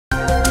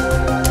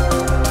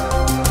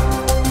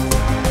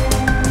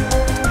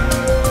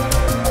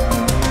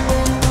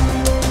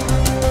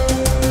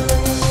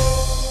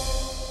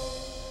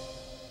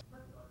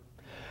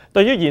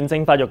對於現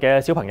正發育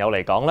嘅小朋友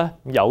嚟講咧，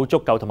有足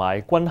夠同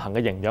埋均衡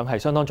嘅營養係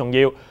相當重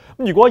要。咁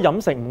如果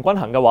飲食唔均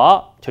衡嘅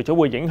話，除咗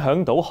會影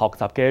響到學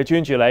習嘅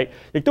專注力，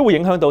亦都會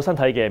影響到身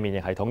體嘅免疫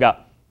系統㗎。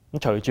咁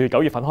隨住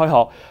9月份開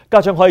學，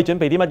家長可以準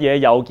備啲乜嘢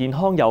又健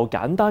康又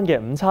簡單嘅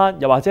午餐，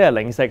又或者係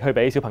零食去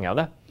俾小朋友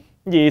呢？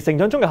而成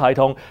長中嘅孩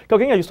童究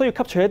竟又需要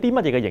吸取一啲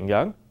乜嘢嘅營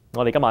養？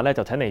我哋今晚咧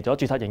就請嚟咗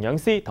註冊營養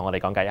師同我哋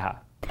講解一下。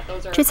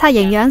註冊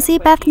營養師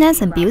Beth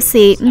Nelson 表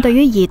示，對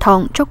於兒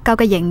童足夠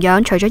嘅營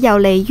養，除咗有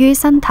利於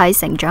身體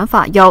成長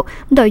發育，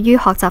對於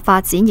學習發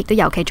展亦都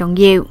尤其重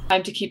要。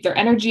To keep their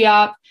energy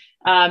up,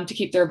 to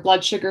keep their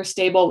blood sugar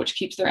stable, which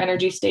keeps their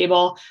energy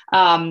stable.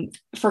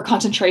 For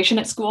concentration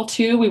at school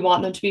too, we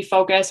want them to be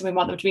focused and we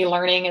want them to be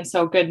learning, and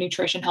so good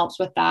nutrition helps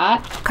with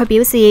that. 佢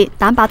表示，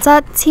蛋白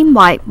質、纖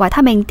維、維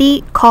他命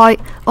D、鈣、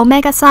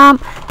Omega 3、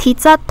鐵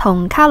質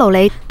同卡路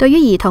里對於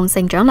兒童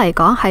成長嚟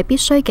講係必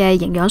須嘅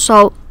營養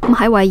素。咁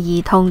喺為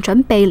兒童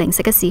準備零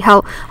食嘅時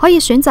候，可以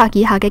選擇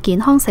以下嘅健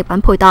康食品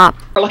配搭。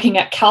We're looking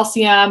at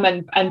calcium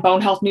and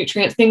bone health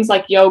nutrients, things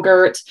like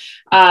yogurt,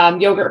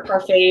 yogurt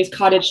parfaits,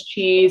 cottage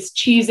cheese,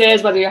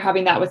 cheeses, whether you're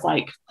having that with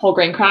like whole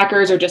grain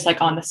crackers or just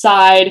like on the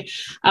side.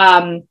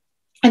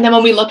 And then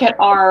when we look at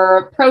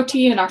our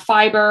protein and our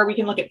fiber, we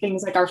can look at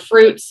things like our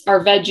fruits,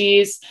 our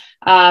veggies.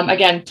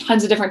 Again,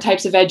 tons of different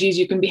types of veggies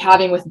you can be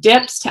having with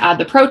dips to add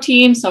the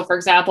protein. So for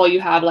example,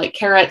 you have like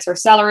carrots or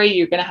celery,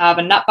 you're going to have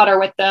a nut butter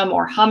with them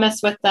or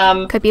hummus with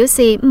them. 佢表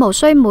示無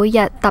需每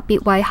日特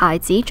別為孩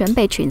子準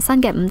備全新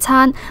嘅午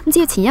餐，只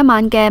要前一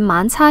晚嘅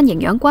晚餐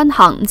營養均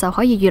衡，就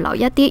可以預留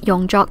一啲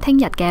用作聽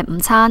日嘅午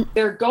餐。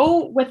There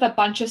go with a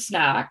bunch of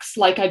snacks,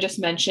 like I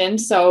just mentioned.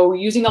 So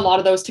using a lot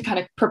of those to kind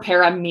of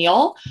prepare a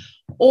meal.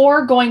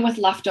 Or going with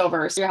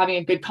leftovers. So you're having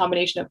a good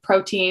combination of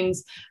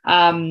proteins,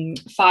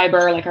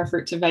 fiber, like our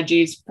fruits and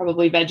veggies,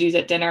 probably veggies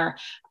at dinner,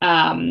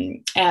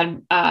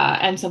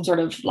 and some sort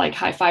of like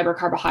high fiber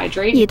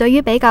carbohydrate. 而對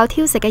於比較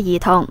挑食嘅兒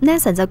童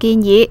 ，Nelson 就建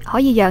議可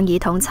以讓兒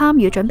童參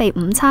與準備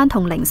午餐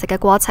同零食嘅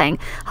過程，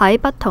喺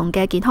不同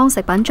嘅健康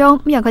食品中，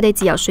讓佢哋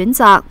自由選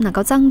擇，能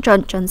夠增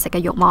進進食嘅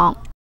慾望。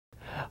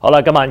好啦，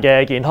今晚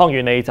嘅健康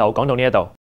與你就講到呢一度。